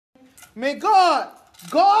May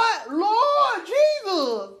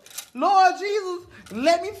Lord Jesus,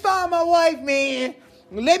 let me find my wife, man.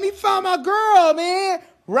 Let me find my girl, man.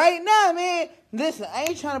 Right now, man. Listen, I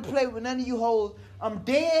ain't trying to play with none of you hoes. I'm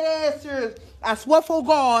dead ass serious. I swear for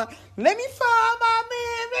God. Let me find my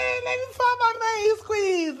man. Let me find my main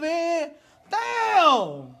squeeze, man.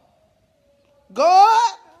 Damn.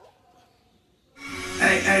 God.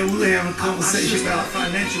 Hey, we were having a conversation about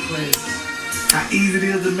financial plans. How easy it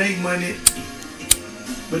is to make money.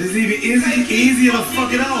 But it's even easier to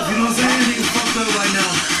fuck it off, you know what I'm saying? Niggas fucked up right now.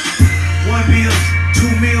 1 meal, 2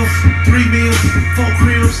 meals, 3 meals, 4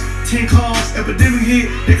 cribs, 10 cars, epidemic hit,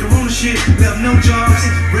 that corona shit, left no jobs.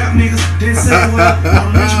 Rap niggas didn't sell well,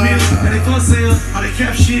 all the rich meals, and they for sale, all they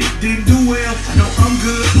cap shit, didn't do well. I know I'm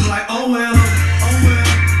good, I'm like, oh well.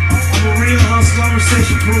 I'm a real hustler, I'm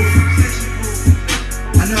recession proof.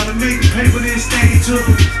 I know how to make the paper, then stack it to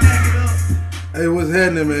them. Hey, what's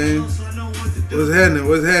happening, man? What's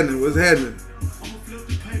happening?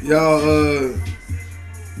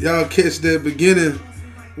 Y'all catch that beginning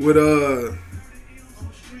with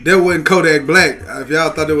that wasn't Kodak Black. If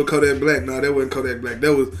y'all thought that was Kodak Black, no, that wasn't Kodak Black.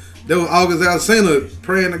 That was August Alsina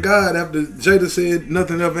praying to God after Jada said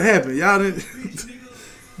nothing ever happened. Y'all didn't.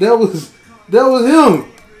 that was him.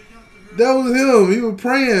 That was him. He was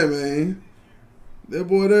praying, man. That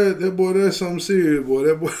boy there, something serious, boy.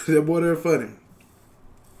 That boy there funny.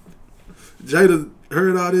 Jada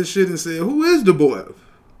heard all this shit and said, "Who is the boy?"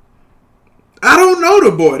 I don't know the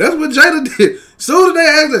boy. That's what Jada did. Soon as they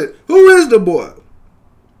asked her, "Who is the boy?"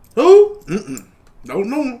 Who? Don't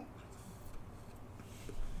know him.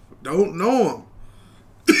 Don't know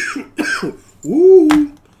him. Woo.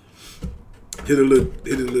 Hit a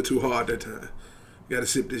little too hard that time. Gotta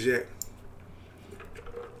sip this yak.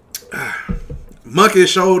 Monkey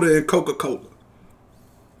shoulder and Coca-Cola.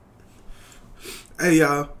 Hey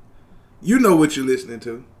y'all. You know what you're listening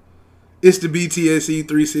to. It's the BTSE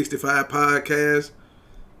 365 podcast.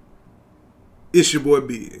 It's your boy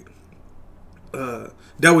Big.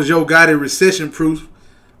 That was Yo Gotti Recession Proof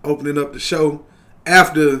opening up the show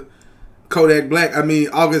after Kodak Black.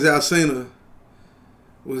 August Alsina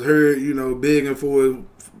was heard, begging for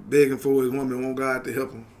his woman, want God to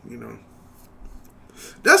help him.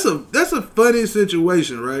 That's a funny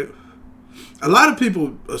situation, right? A lot of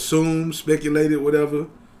people assume, speculated, whatever.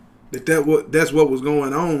 That's what was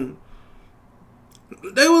going on.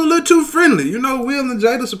 They were a little too friendly. Will and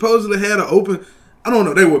Jada supposedly had an open, I don't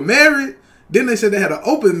know, they were married. Then they said they had an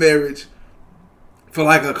open marriage for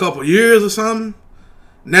like a couple years or something.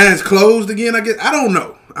 Now it's closed again, I guess. I don't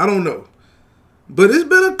know. But it's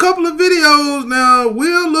been a couple of videos now.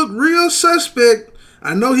 Will looked real suspect.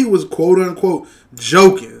 I know he was quote unquote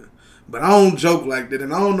joking. But I don't joke like that.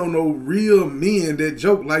 And I don't know no real men that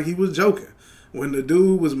joke like he was joking. When the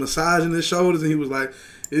dude was massaging his shoulders and he was like,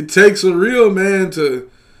 "It takes a real man to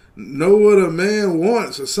know what a man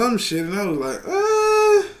wants," or some shit. And I was like,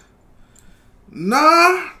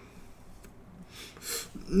 nah,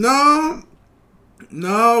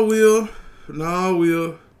 Will.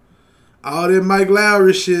 All that Mike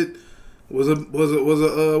Lowry shit was a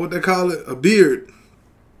what they call it, a beard.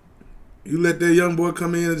 You let that young boy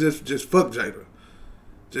come in and just fuck Jada.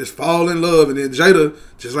 Just fall in love. And then Jada,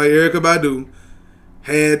 just like Erykah Badu,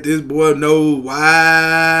 had this boy nose wide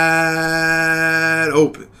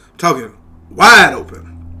open. I'm talking wide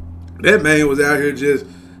open. That man was out here just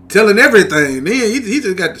telling everything. Then he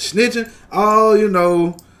just got the snitching.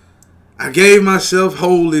 Oh, I gave myself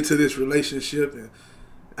wholly to this relationship. And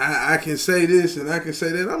I can say this and I can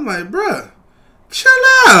say that. I'm like, bruh, chill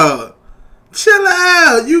out.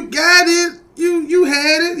 You got it. You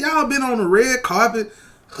had it. Y'all been on the red carpet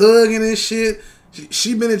hugging and shit.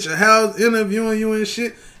 She been at your house interviewing you and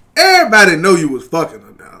shit. Everybody know you was fucking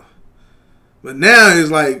her now. But now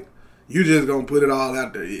it's like, you just gonna put it all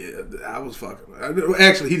out there. Yeah, I was fucking her.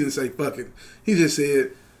 Actually, he didn't say fucking. He just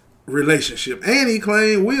said relationship. And he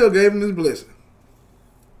claimed Will gave him his blessing.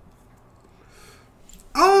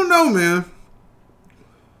 I don't know, man.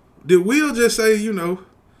 Did Will just say,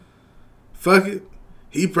 fuck it?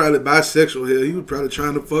 He probably bisexual here. He was probably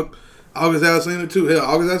trying to fuck August Alsina too. Hell,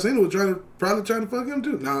 August Alsina was probably trying to fuck him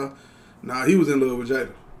too. Nah, he was in love with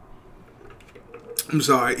Jada. I'm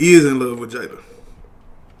sorry, he is in love with Jada.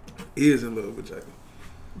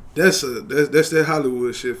 That's that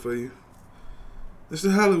Hollywood shit for you. That's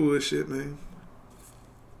the Hollywood shit, man.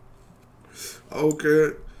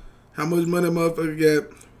 Okay, how much money motherfucker got?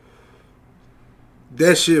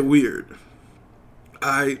 That shit weird.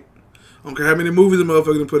 I don't care how many movies a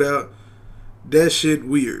motherfucker put out. That shit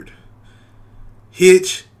weird.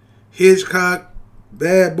 Hitchcock,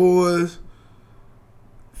 Bad Boys,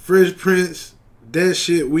 Fresh Prince, that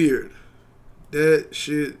shit weird. That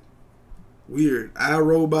shit weird.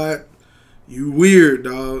 iRobot, you weird,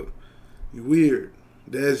 dog. You weird.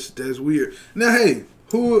 That's weird. Now, hey,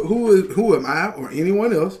 who am I or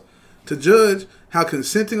anyone else to judge how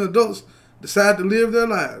consenting adults decide to live their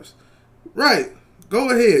lives? Right. Go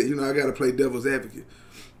ahead. You know, I gotta play devil's advocate.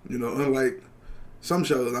 You know, unlike some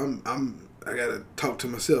shows, I gotta talk to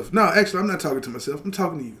myself. No, actually, I'm not talking to myself. I'm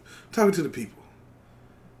talking to you. I'm talking to the people.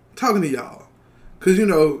 I'm talking to y'all. Cause you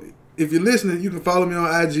know, if you're listening, you can follow me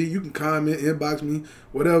on IG. You can comment, inbox me,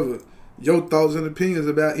 whatever. Your thoughts and opinions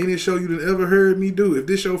about any show you've ever heard me do. If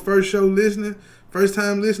this your first time listening,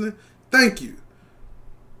 thank you.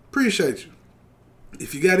 Appreciate you.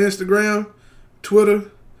 If you got Instagram,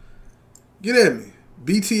 Twitter, get at me.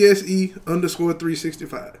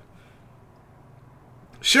 BTSE_365.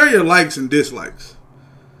 Share your likes and dislikes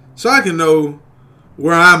so I can know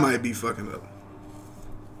where I might be fucking up.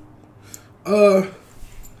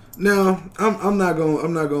 Now I'm not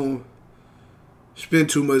gonna spend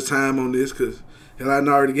too much time on this because I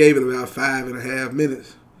already gave it about 5.5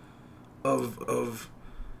 minutes of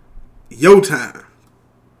your time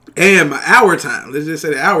and our time. Let's just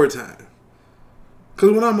say our time.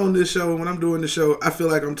 Because when I'm on this show, when I'm doing the show, I feel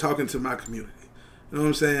like I'm talking to my community. You know what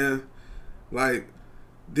I'm saying? Like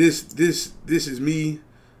this is me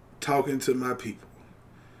talking to my people.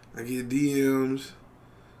 I get DMs,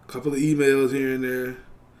 a couple of emails here and there,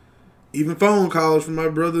 even phone calls from my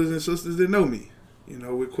brothers and sisters that know me, you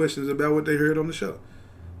know, with questions about what they heard on the show.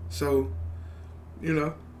 So, you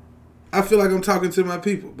know, I feel like I'm talking to my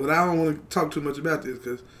people, but I don't want to talk too much about this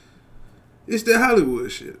because it's that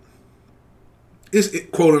Hollywood shit. It's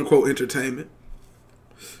quote-unquote entertainment.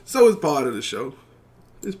 So it's part of the show.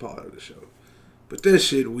 It's part of the show. But that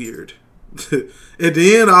shit weird. At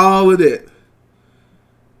the end of all of that,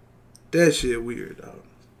 that shit weird, dog.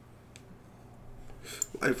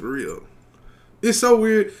 Like, for real. It's so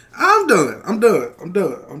weird. I'm done.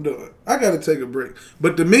 I gotta take a break.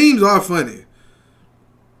 But the memes are funny.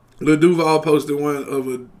 Lil Duval posted one of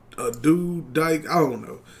a dude, dyke, I don't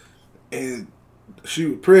know. And she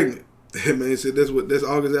was pregnant. That man said that's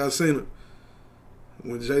August Alsina.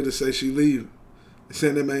 When Jada say she leave,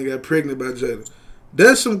 saying that man got pregnant by Jada.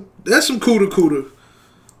 That's some cooter.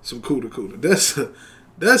 Some cooter.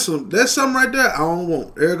 That's something right there I don't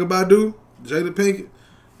want. Erykah Badu, Jada Pinkett,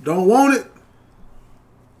 don't want it.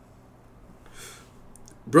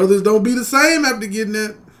 Brothers don't be the same after getting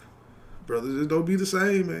that. Brothers just don't be the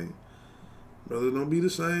same, man. Brothers don't be the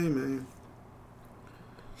same, man.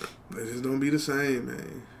 They just don't be the same,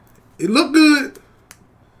 man. It look good.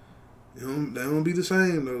 They don't be the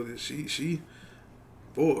same though. She,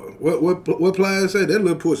 boy, what Pliers say? That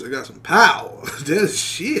little pussy got some power. That's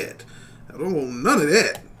shit. I don't want none of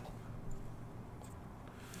that.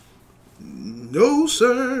 No,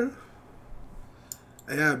 sir.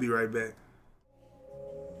 Hey, I'll be right back.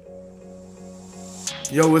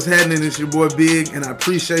 Yo, what's happening? It's your boy Big, and I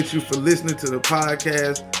appreciate you for listening to the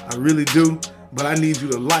podcast. I really do. But I need you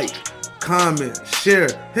to like, comment, share.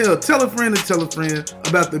 Hell, tell a friend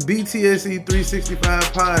about the BTSE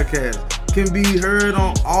 365 podcast. Can be heard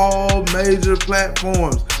on all major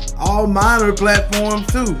platforms, all minor platforms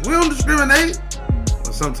too. We don't discriminate.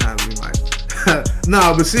 Well, sometimes we might.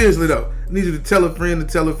 No, but seriously though, I need you to tell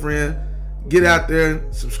a friend. Get out there,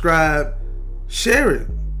 subscribe, share it.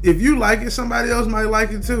 If you like it, somebody else might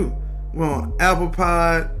like it too. We're on Apple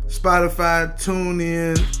Pod, Spotify,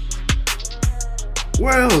 TuneIn.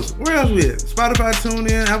 Where else we at? Spotify,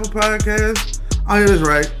 TuneIn, Apple Podcasts. Oh yeah, that's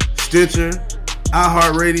right. Stitcher,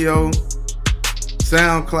 iHeartRadio,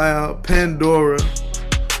 SoundCloud, Pandora.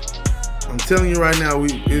 I'm telling you right now,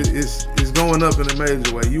 it's going up in a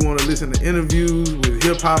major way. You want to listen to interviews with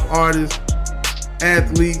hip hop artists,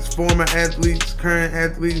 athletes, former athletes, current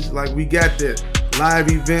athletes. Like, we got that.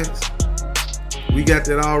 Live events. We got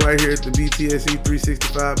that all right here at the BTSE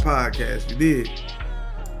 365 podcast. You did.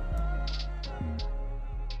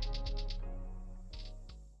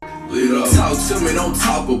 Talk to me, don't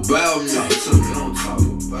talk about me.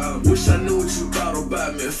 Wish I knew what you thought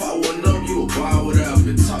about me. If I wasn't up, you would buy without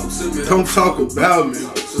me. Talk to me, don't talk about me.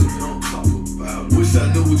 Don't talk about me. Wish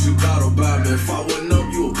I knew what you thought about me. If I wasn't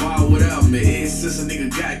up, you would buy without me. And since a nigga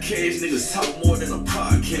got cash, niggas talk more than a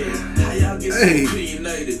podcast. How y'all get so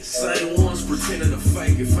opinionated? Same ones pretending to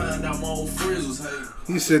fake it. Find out my old friends was hating.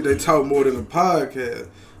 He said they talk more than a podcast.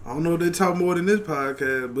 I don't know if they talk more than this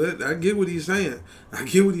podcast, but I get what he's saying.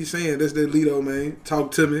 That's that Lido, man. Talk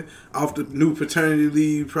to me. Off the new paternity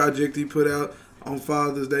leave project he put out on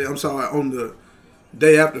Father's Day. I'm sorry, on the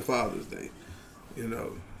day after Father's Day. You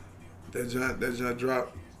know, that John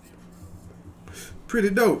dropped. Pretty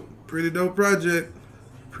dope. Pretty dope project.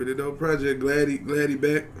 Pretty dope project. Glad he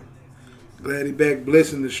back. Glad he back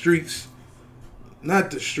blessing the streets. Not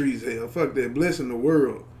the streets, hell. Fuck that. Blessing the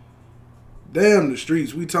world. Damn the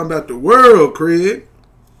streets. We talking about the world, Craig.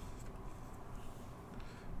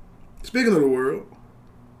 Speaking of the world,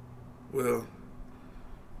 well,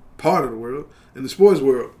 part of the world, in the sports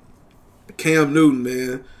world, Cam Newton,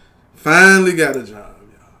 man, finally got a job,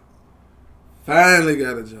 y'all. Finally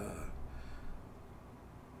got a job.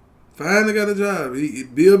 Bill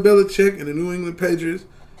Belichick and the New England Patriots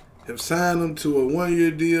have signed him to a 1-year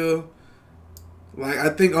deal. Like, I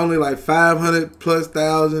think only like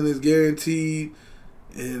 500,000+ is guaranteed,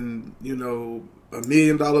 and $1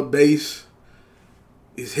 million base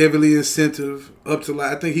is heavily incentive up to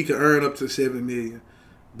I think he could earn up to $7 million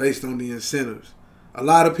based on the incentives. A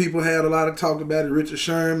lot of people had a lot of talk about it. Richard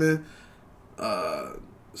Sherman,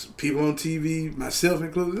 people on TV, myself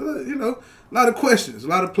included. A lot of questions. A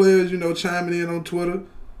lot of players, chiming in on Twitter,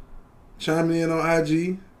 chiming in on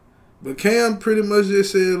IG. But Cam pretty much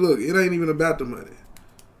just said, look, it ain't even about the money.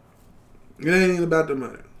 It ain't even about the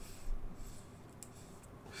money.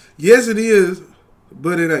 Yes, it is,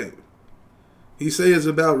 but it ain't. He says it's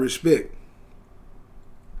about respect.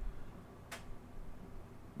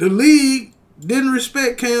 The league didn't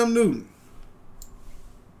respect Cam Newton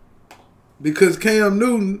because Cam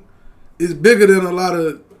Newton is bigger than a lot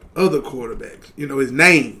of other quarterbacks. His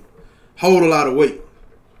name hold a lot of weight.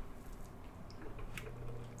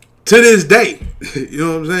 To this day, you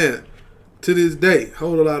know what I'm saying? To this day,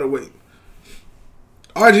 hold a lot of weight.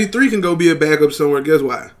 RG3 can go be a backup somewhere. Guess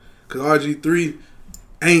why? Because RG3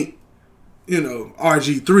 ain't,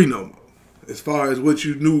 RG3 no more. As far as what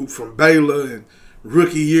you knew from Baylor and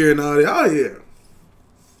rookie year and all that. Oh, yeah.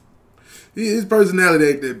 His personality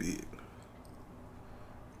ain't that big.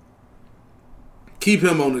 Keep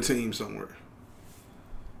him on the team somewhere.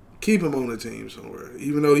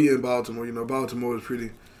 Even though he in Baltimore. Baltimore is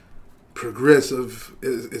pretty progressive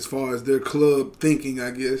as far as their club thinking,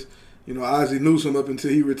 I guess. Ozzie Newsome, up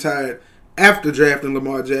until he retired after drafting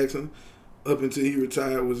Lamar Jackson, up until he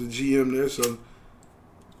retired, was a GM there, so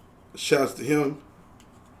shouts to him.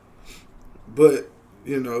 But,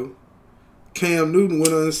 Cam Newton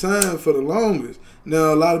went unsigned for the longest.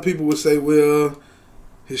 Now, a lot of people would say, well,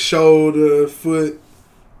 his shoulder, foot,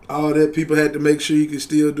 all that, people had to make sure he could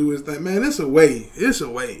still do his thing. Man, it's a way.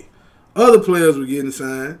 Other players were getting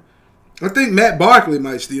signed. I think Matt Barkley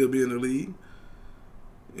might still be in the league.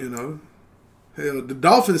 Hell, the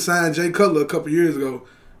Dolphins signed Jay Cutler a couple years ago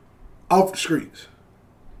off the streets.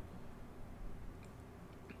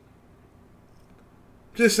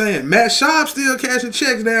 Just saying, Matt Schaub still cashing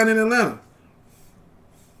checks down in Atlanta.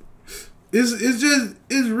 It's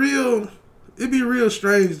real. It'd be real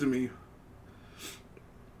strange to me.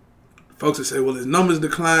 Folks would say, well, his numbers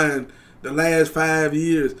declined the last 5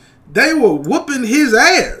 years. They were whooping his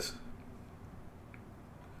ass.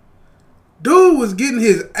 Dude was getting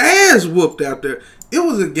his ass whooped out there. It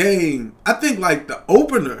was a game, I think like the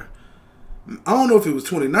opener. I don't know if it was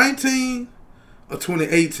 2019 or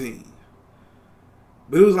 2018.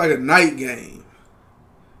 But it was like a night game.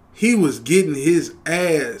 He was getting his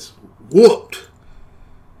ass whooped.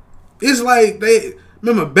 It's like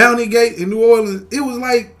remember Bounty Gate in New Orleans? It was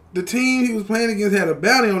like the team he was playing against had a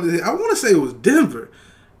bounty on his head. I want to say it was Denver.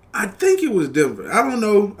 I think it was Denver. I don't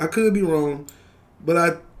know. I could be wrong.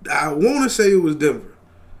 But I want to say it was Denver.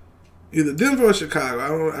 Either Denver or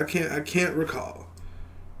Chicago. I can't recall.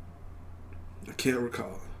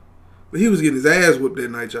 But he was getting his ass whooped that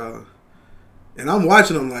night, y'all. And I'm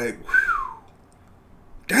watching him like, whew,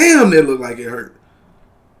 damn, that looked like it hurt.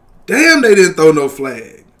 Damn, they didn't throw no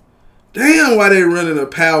flag. Damn, why they running a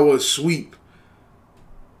power sweep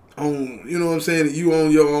on, you know what I'm saying? You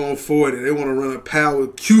on your own 40. They want to run a power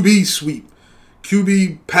QB sweep.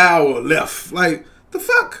 QB power left. Like, the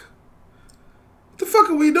fuck? What the fuck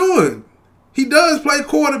are we doing? He does play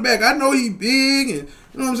quarterback. I know he big and,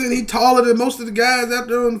 you know what I'm saying? He taller than most of the guys out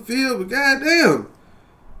there on the field. But goddamn,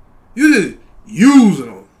 you just using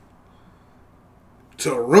him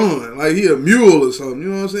to run like he a mule or something. You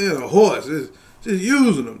know what I'm saying? A horse. Just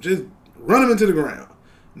using him. Just run him into the ground.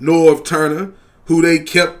 Norv Turner, who they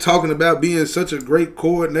kept talking about being such a great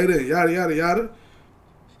coordinator and yada, yada, yada.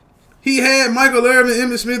 He had Michael Irvin,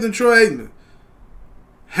 Emmitt Smith, and Troy Aikman.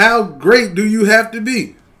 How great do you have to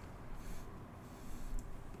be?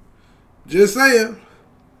 Just saying.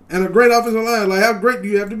 And a great offensive line. Like, how great do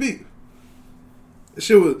you have to be? That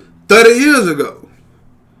shit was 30 years ago.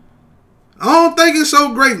 I don't think it's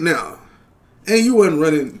so great now. And you wasn't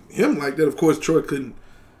running him like that. Of course, Troy couldn't.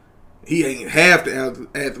 He ain't half the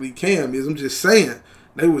athlete Cam is. I'm just saying.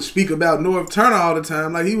 they would speak about North Turner all the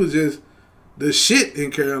time like he was just the shit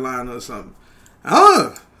in Carolina or something.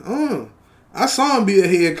 I saw him be a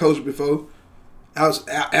head coach before,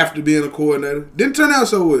 after being a coordinator. Didn't turn out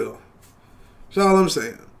so well. That's all I'm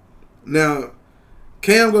saying. Now,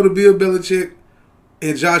 Cam go to Bill Belichick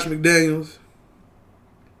and Josh McDaniels.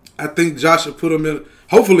 I think Josh will put him in.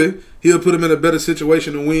 Hopefully, he'll put him in a better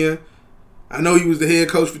situation to win. I know he was the head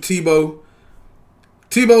coach for Tebow.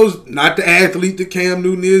 Tebow's not the athlete that Cam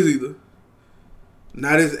Newton is either.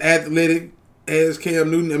 Not as athletic as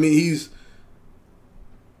Cam Newton. I mean, he's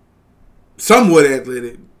somewhat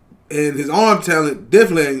athletic. And his arm talent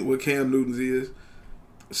definitely ain't what Cam Newton's is.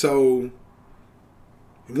 So,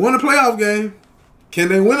 he won a playoff game. Can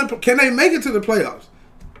they win? Can they make it to the playoffs?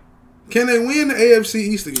 Can they win the AFC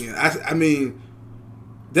East again? I mean,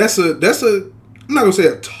 that's a. I'm not gonna say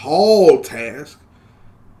a tall task.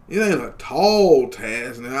 It ain't a tall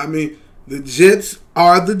task. Now, I mean, the Jets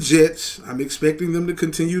are the Jets. I'm expecting them to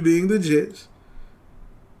continue being the Jets.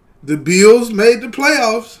 The Bills made the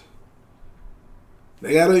playoffs.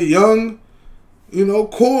 They got a young,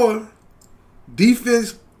 core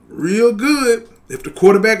defense, real good. If the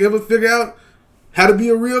quarterback ever figure out how to be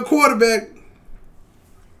a real quarterback,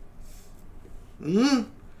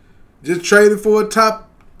 just traded for a top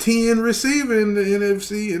 10 receiver in the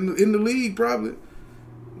NFC, in the league probably,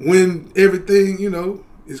 when everything,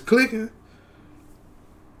 is clicking.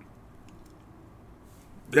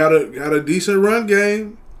 Got a decent run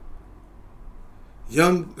game.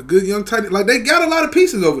 A good young tight end. Like, they got a lot of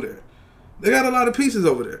pieces over there.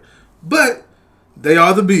 But they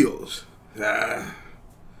are the Bills.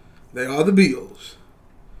 They are the Bills.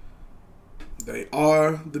 They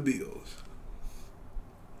are the Bills.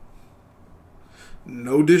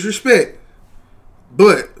 No disrespect,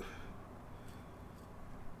 but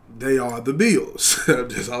they are the Bills.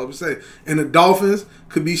 That's all I'm saying. And the Dolphins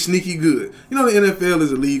could be sneaky good. The NFL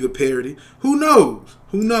is a league of parity. Who knows?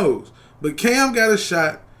 But Cam got a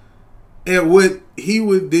shot at what he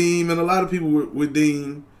would deem, and a lot of people would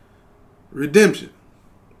deem, redemption.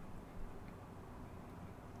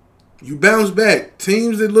 You bounce back.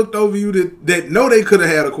 Teams that looked over you that know they could have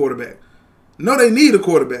had a quarterback. Know they need a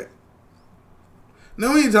quarterback.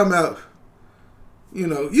 Now, we ain't talking about, we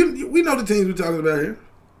know the teams we're talking about here.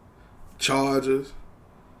 Chargers.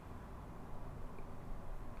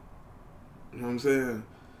 You know what I'm saying?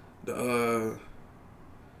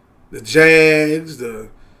 The Jags, the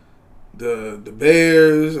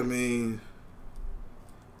Bears. I mean,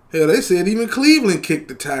 hell, they said even Cleveland kicked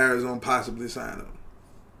the tires on possibly signing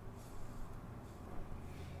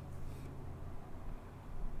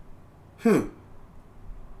them.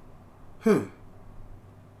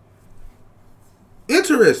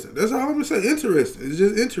 Interesting. That's all I'm gonna say. Interesting. It's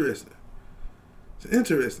just interesting. It's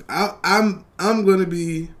interesting. I'm gonna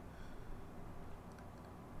be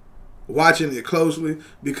watching it closely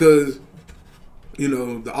because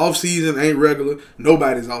the off season ain't regular.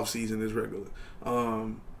 Nobody's off season is regular.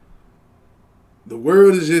 The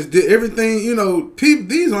world is just everything. People.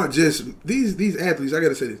 These aren't just these athletes. I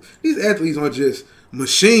gotta say this. These athletes aren't just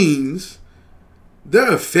machines.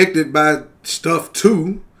 They're affected by stuff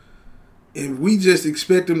too. And we just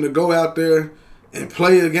expect them to go out there and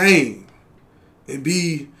play a game and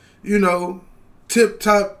be,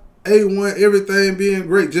 tip-top, A1, everything being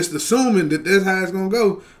great. Just assuming that that's how it's going to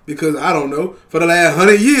go because, I don't know, for the last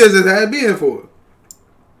 100 years, that's how it's been for.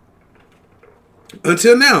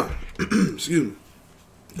 Until now. Excuse me.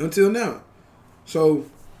 Until now. So,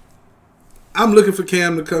 I'm looking for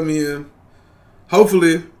Cam to come in.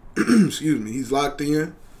 Hopefully, excuse me, he's locked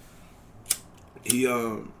in.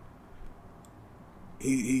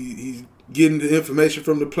 He's getting the information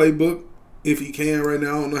from the playbook if he can right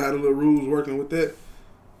now. I don't know how the little rules working with that.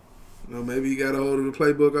 Maybe he got a hold of the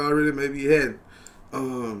playbook already. Maybe he hadn't.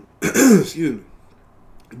 Excuse me.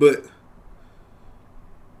 But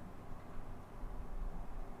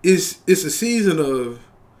it's a season of,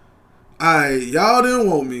 y'all didn't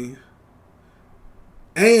want me.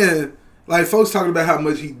 And like folks talking about how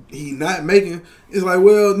much he not making. It's like,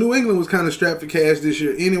 well, New England was kind of strapped for cash this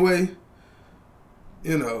year anyway.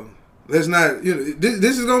 Let's not,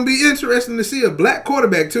 this is going to be interesting to see a black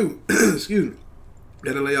quarterback too. Excuse me.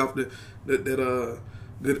 Gotta lay off that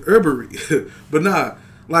good herbery. But nah,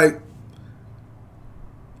 like,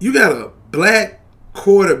 you got a black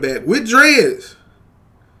quarterback with dreads.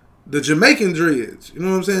 The Jamaican dreads. You know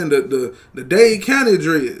what I'm saying? The Dade County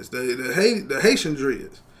dreads. The Haitian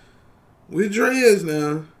dreads. With dreads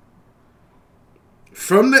now.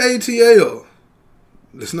 From the ATL.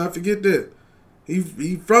 Let's not forget that. He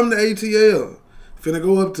from the ATL. Finna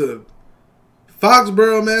go up to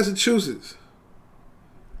Foxborough, Massachusetts.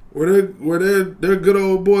 where their good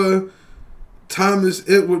old boy Thomas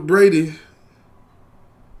Edward Brady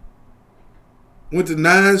went to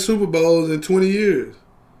 9 Super Bowls in 20 years.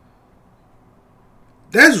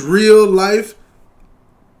 That's real life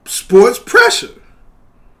sports pressure.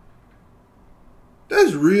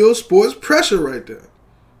 That's real sports pressure right there.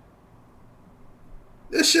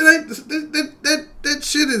 That shit ain't that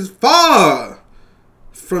shit is far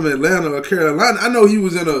from Atlanta or Carolina. I know he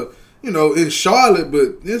was in Charlotte,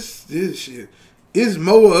 but this shit, it's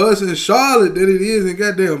more of us in Charlotte than it is in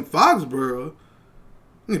goddamn Foxborough.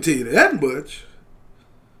 I can tell you that much.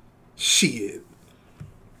 Shit.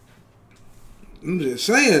 I'm just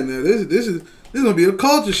saying that this is gonna be a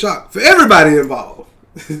culture shock for everybody involved.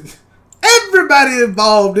 Everybody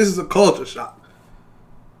involved, this is a culture shock.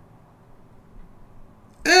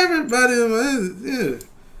 Everybody, yeah.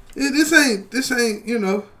 This ain't,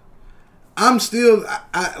 I'm still,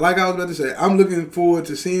 like I was about to say, I'm looking forward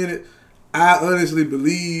to seeing it. I honestly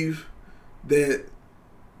believe that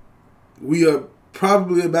we are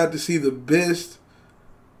probably about to see the best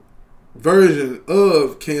version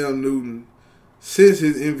of Cam Newton since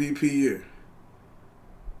his MVP year.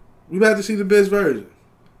 We about to see the best version.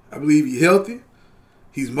 I believe he's healthy,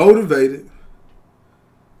 he's motivated,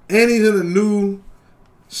 and he's in a new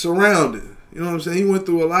surrounding. You know what I'm saying? He went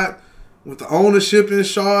through a lot with the ownership in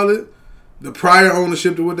Charlotte, the prior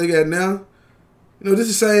ownership to what they got now. This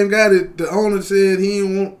is the same guy that the owner said he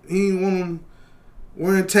didn't want him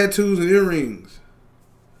wearing tattoos and earrings.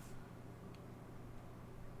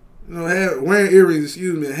 Wearing earrings,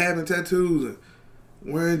 and having tattoos and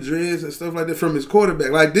wearing dreads and stuff like that from his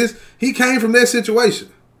quarterback. Like this, he came from that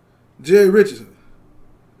situation. Jerry Richardson.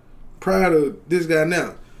 Prior to this guy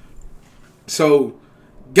now. So,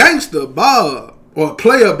 Gangster Bob, or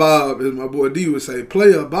Player Bob, as my boy D would say,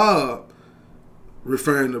 Player Bob,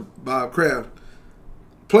 referring to Bob Kraft.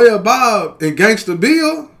 Player Bob and Gangster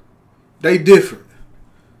Bill, they different.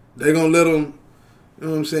 They gonna let him,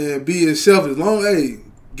 be himself as long as,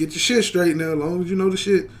 get your shit straight now. As long as you know the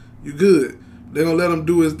shit, you good. They gonna let him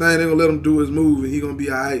do his thing. They gonna let him do his move, and he gonna be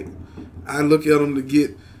all right. I look at him to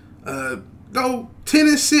get go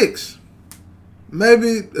 10-6,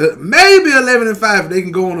 maybe 11-5. They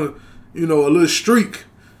can go on a little streak.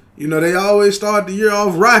 They always start the year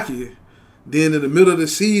off rocky. Then in the middle of the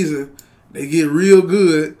season, they get real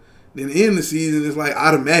good. Then the end of the season is like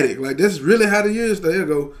automatic. Like that's really how the years start. They'll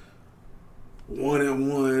go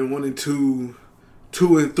 1-1, 1-2,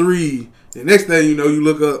 2-3. The next thing you know, you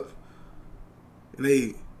look up and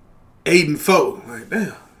they 8-4. Like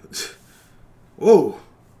damn, whoa,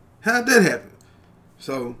 how'd that happen?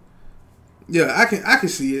 So yeah, I can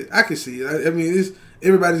see it. I mean,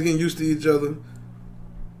 everybody's getting used to each other.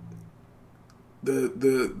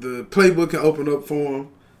 The playbook can open up for him,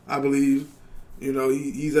 I believe.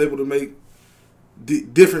 He's able to make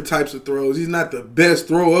different types of throws. He's not the best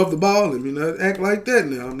thrower of the ball. Let me not act like that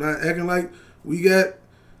now. I'm not acting like we got,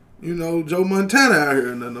 Joe Montana out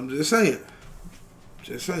here or nothing. I'm just saying.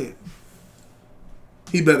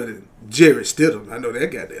 He better than Jarrett Stidham. I know that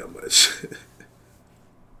goddamn much.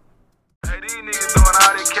 Hey, these niggas doing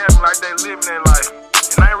all that capping like they living their life.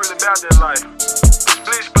 And I ain't really about that life.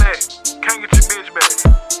 Split splat, can't get your bitch back.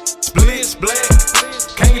 Split splat,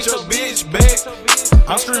 can't get your bitch back.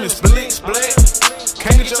 I'm screaming split splat,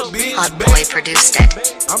 can't get your bitch Hot back. Boy produced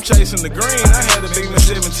it. I'm chasing the green, I had a big man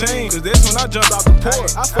 17. Cause that's when I jumped out the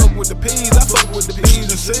port. I fuck with the P's, I fuck with the P's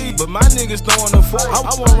and C's. But my niggas throwing the fork. I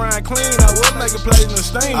want Ryan clean, I was making plays in the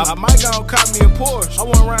steam. I might go cop me a Porsche. I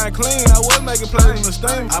want Ryan clean, I was making plays in the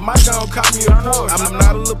steam. I might go cop me a Porsche. I'm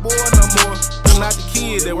not a little boy no more. I'm not the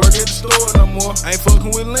kid that work at the store no more. Ain't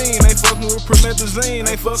fucking with lean, ain't fucking with promethazine,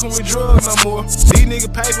 ain't fucking with drugs no more. These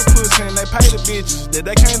niggas pay for pussy and they pay the bitches that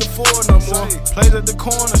they can't afford no more. Plays at the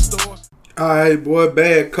corner store. Alright, boy,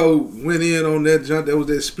 Bad Coat went in on that jump. That was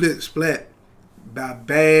that split splat by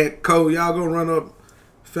Bad Coat. Y'all go run up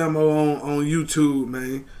Famo on YouTube,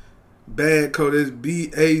 man. Bad Coat, that's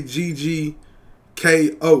BAGGKO.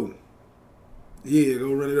 Yeah,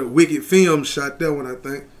 go run it up. Wicked Film shot that one, I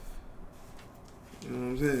think. You know what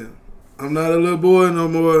I'm saying? I'm not a little boy no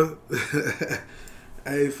more.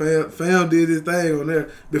 Hey, fam did his thing on there.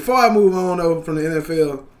 Before I move on over from the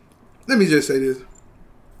NFL, let me just say this.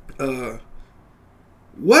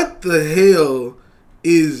 What the hell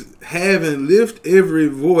is having Lift Every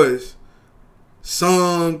Voice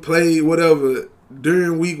song played, whatever,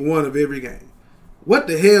 during week 1 of every game? What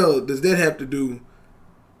the hell does that have to do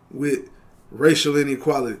with racial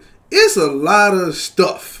inequality? It's a lot of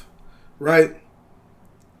stuff, right?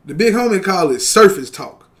 The big homie call it surface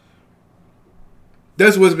talk.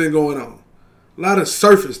 That's what's been going on. A lot of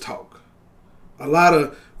surface talk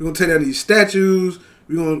We're gonna tear down these statues.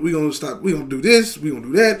 We're gonna do this. We're gonna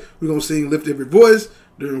do that. We're gonna sing Lift Every Voice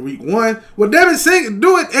during week 1. Well, damn it,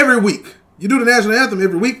 do it every week. You do the national anthem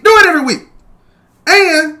every week. Do it every week.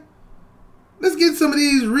 And let's get some of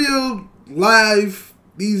these real life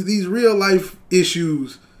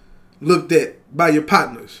issues looked at by your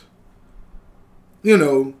partners. You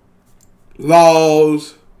know,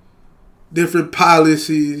 laws, different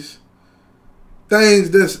policies,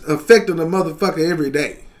 things that's affecting a motherfucker every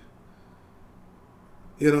day.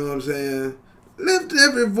 You know what I'm saying? Lift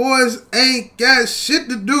Every Voice ain't got shit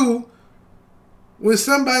to do with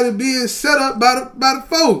somebody being set up by the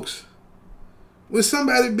folks. With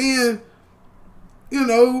somebody being, you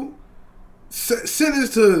know,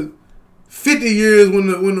 sentenced to 50 years when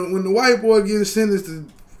the white boy getting sentenced to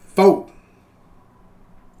 4.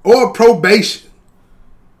 Or probation.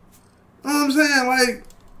 You know what I'm saying? Like,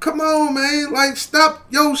 come on, man. Like, stop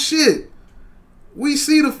your shit. We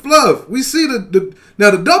see the fluff. We see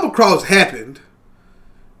now the double cross happened.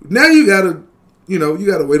 Now you gotta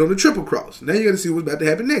wait on the triple cross. Now you gotta see what's about to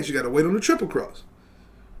happen next. You gotta wait on the triple cross.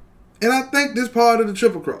 And I think this part of the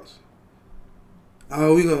triple cross.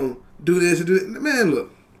 Oh, we gonna do this and do that. Man,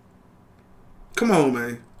 look. Come on,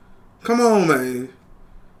 man. What's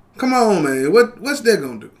that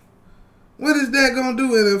gonna do? What is that gonna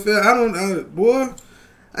do, NFL? Boy.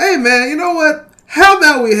 Hey, man, you know what? How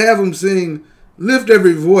about we have them sing Lift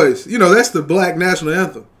Every Voice? You know, that's the black national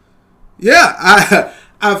anthem. Yeah,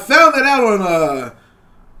 I found that out on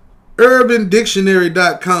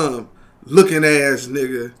UrbanDictionary.com. Looking ass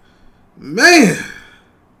nigga. Man.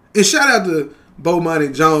 And shout out to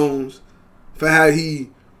Bomani Jones for how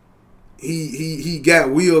he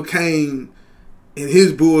got Will Kane and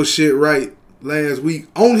his bullshit right last week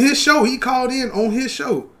on his show. He called in on his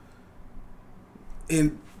show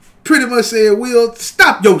and pretty much said, Will,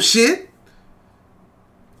 stop your shit.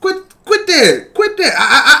 Quit that.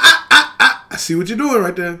 I see what you're doing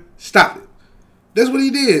right there. Stop it. That's what he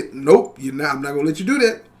did. Nope, I'm not going to let you do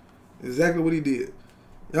that. Exactly what he did.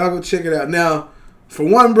 Y'all go check it out. Now, for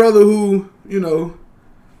one brother who, you know,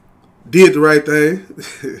 did the right thing,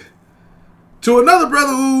 to another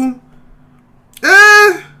brother who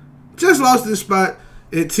just lost his spot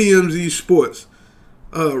at TMZ Sports,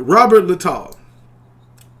 Robert Littal.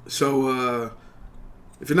 So,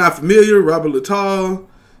 if you're not familiar, Robert Littal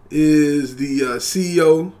is the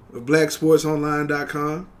CEO of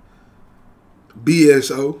BlackSportsOnline.com,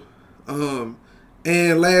 BSO.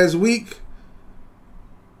 And last week,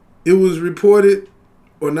 it was reported,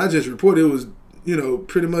 or not just reported, it was, you know,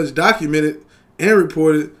 pretty much documented and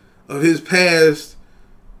reported of his past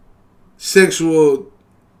sexual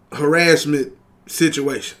harassment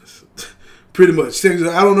situations. Pretty much sexual.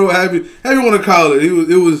 I don't know how you want to call it.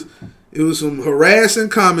 It was some harassing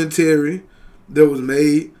commentary that was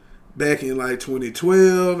made back in like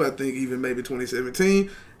 2012. I think even maybe 2017.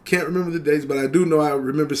 Can't remember the dates, but I do know I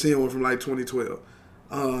remember seeing one from like 2012.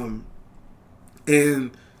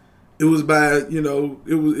 And it was by, you know,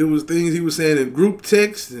 it was things he was saying in group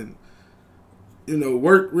text and, you know,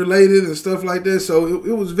 work related and stuff like that. So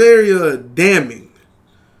it was very damning.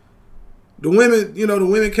 The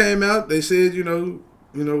women came out. They said, you know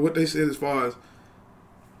what they said as far as,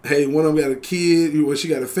 hey, one of them got a kid. She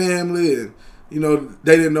got a family, and you know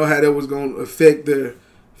they didn't know how that was going to affect their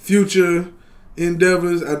future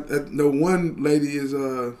endeavors. I know one lady is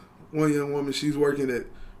one young woman. She's working at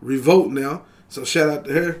Revolt now, so shout out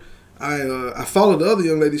to her. I followed the other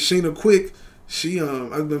young lady, Sheena Quick.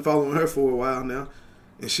 I've been following her for a while now,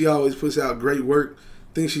 and she always puts out great work.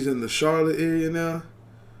 I think she's in the Charlotte area now,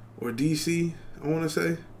 or DC, I want to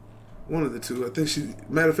say. One of the two. I think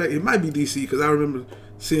matter of fact, it might be DC, because I remember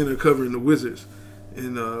seeing her covering the Wizards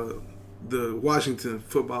in the Washington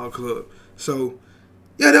Football Club. So,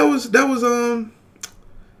 yeah, that was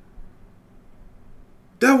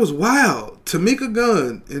wild. Tamika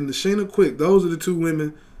Gunn and Sheena Quick, those are the two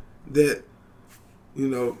women that, you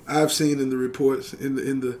know, I've seen in the reports and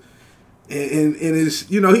it's,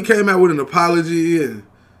 you know, he came out with an apology and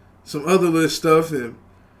some other little stuff. And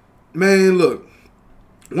man, look,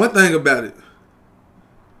 one thing about it,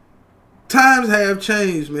 times have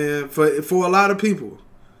changed, man, for a lot of people.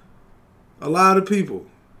 A lot of people.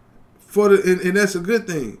 And that's a good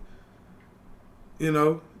thing. You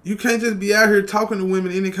know, you can't just be out here talking to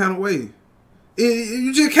women any kind of way.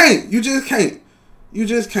 You just can't.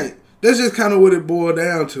 That's just kind of what it boiled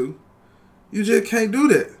down to. You just can't do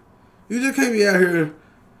that. You just can't be out here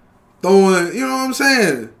throwing, you know what I'm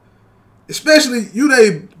saying? Especially you,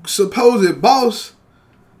 they supposed boss.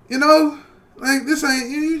 You know? Like, this ain't,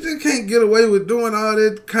 you just can't get away with doing all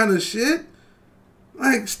that kind of shit.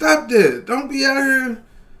 Like, stop that. Don't be out here.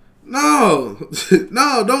 No.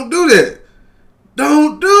 No, don't do that.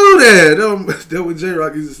 Don't do that. That's what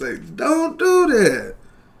J-Rock used to say. Don't do that.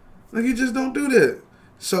 Like, you just don't do that.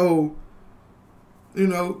 So, you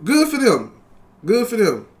know, good for them. Good for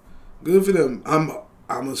them. Good for them.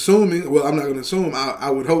 I'm assuming, well, I'm not going to assume. I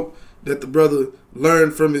would hope that the brother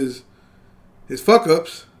learned from his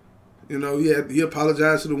fuck-ups. You know, he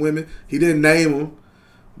apologized to the women. He didn't name them,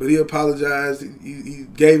 but he apologized. He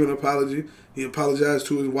gave an apology. He apologized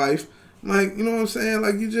to his wife. Like, you know what I'm saying?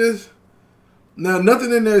 Like, you just... Now,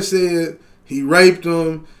 nothing in there said he raped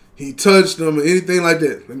them, he touched them, or anything like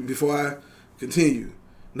that. Before I continue.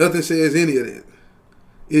 Nothing says any of that.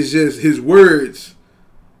 It's just his words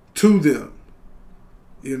to them.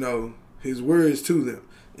 You know, his words to them.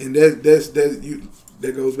 And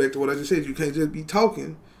that goes back to what I just said. You can't just be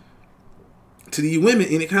talking to these women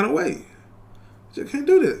any kind of way. You can't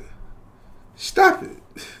do that. Stop it.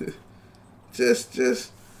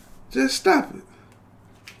 just stop it.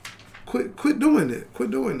 Quit doing that.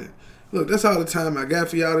 Quit doing that. Look, that's all the time I got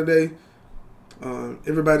for y'all today.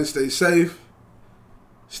 Everybody stay safe.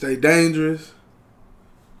 Stay dangerous.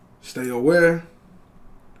 Stay aware.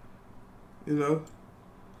 You know.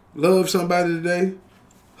 Love somebody today.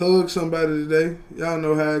 Hug somebody today. Y'all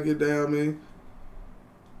know how I get down, man.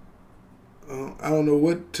 I don't know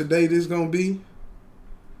what today this gonna be.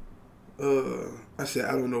 I said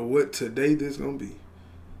I don't know what today this gonna be.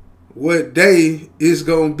 What day it's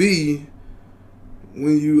gonna be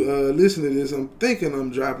when you listen to this? I'm thinking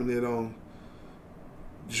I'm dropping it on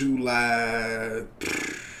July.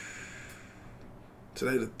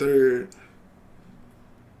 Today the 3rd.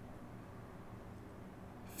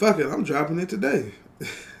 Fuck it, I'm dropping it today.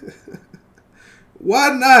 Why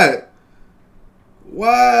not?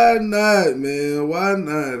 Why not, man? Why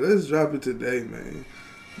not? Let's drop it today, man.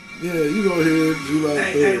 Yeah, you go ahead,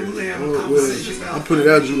 July 3rd. I'll put it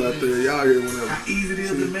out July 3rd. Y'all hear whenever. How easy it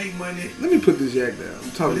is to make money. Let me put this yak down.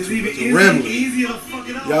 I'm talking It's too even much. I'm rambling. easier to fuck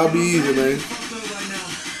it up. Y'all be easy, man.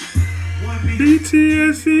 One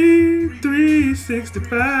BTSE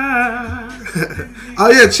 365.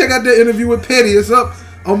 Oh, yeah, check out that interview with Petty. It's up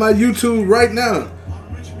on my YouTube right now.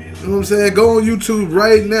 You know what I'm saying? Go on YouTube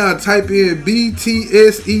right now. Type in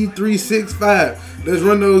BTSE 365. Let's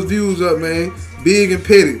run those views up, man. Big and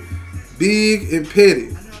Petty. Big and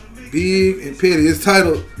Petty. Big and Petty. It's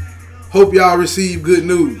titled, Hope Y'all Receive Good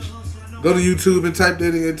News. Go to YouTube and type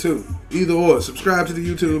that in too. Either or. Subscribe to the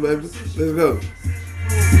YouTube, baby. Let's go.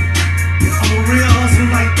 I'm a real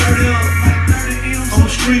hustler like 30 up. I'm a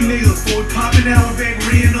street nigga. Boy, popping out back,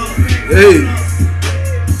 reeing up. Hey.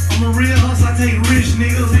 I'm a real hustler. I take rich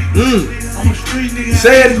niggas. I'm a street nigga.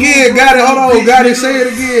 Say it again. Got it. Hold on. Got it. Say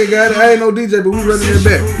it again. Got it. I ain't no DJ, but we running that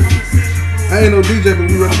back. I ain't no DJ,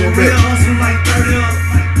 but we running that back. Hustling like 30 up.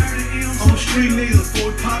 I'm a street nigga,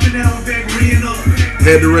 boy, popping out back, reeing up.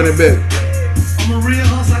 Had to run it back. I'm a real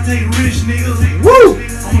hustler, I take rich niggas. Woo!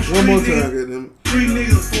 I'm a street One more nigga, time, get them. Street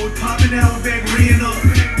nigga, boy, popping out back, reeing up.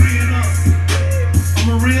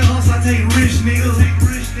 I'm a real hustler, I take rich niggas.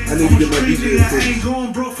 I need to get my DJ nigga, I fixed. ain't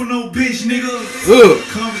going broke for no bitch, nigga.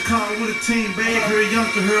 Come to call with a team bag, her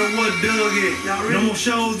youngster, her what Doug at. No more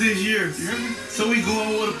shows this year. So we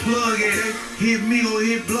going with a plug at. Hit me or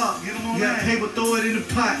hit block. Got paper, throw it in the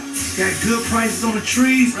pot. Got good prices on the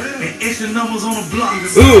trees and extra numbers on the block.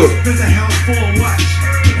 Spend the house for a watch.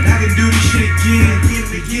 And I can do this shit again.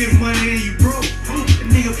 Give money and you broke. A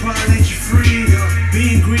nigga probably ain't your friend.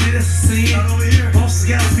 Being greedy, that's a sin. Bosses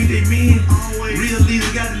gotta be their men. Real leaders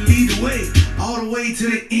gotta lead the way. All the way to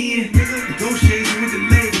the end. Negotiation with the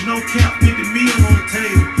label. No cap, 50 million on the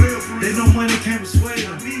table. There's no money can't persuade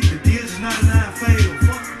them. The deal's just not a 9 fail.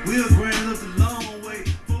 We'll grind up the long way.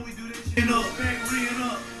 Before we do that shit up, back reeing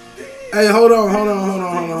up. Hey, hold on.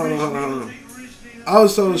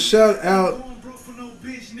 Also, shout out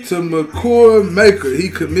to McCord Maker. He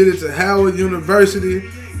committed to Howard University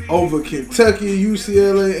over Kentucky,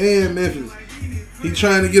 UCLA, and Memphis. He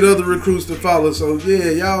trying to get other recruits to follow. So, yeah,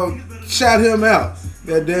 y'all shout him out.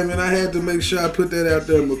 God damn it, I had to make sure I put that out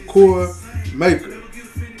there. McCord Maker.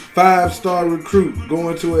 5-star recruit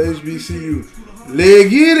going to a HBCU. Let's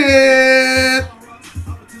get it!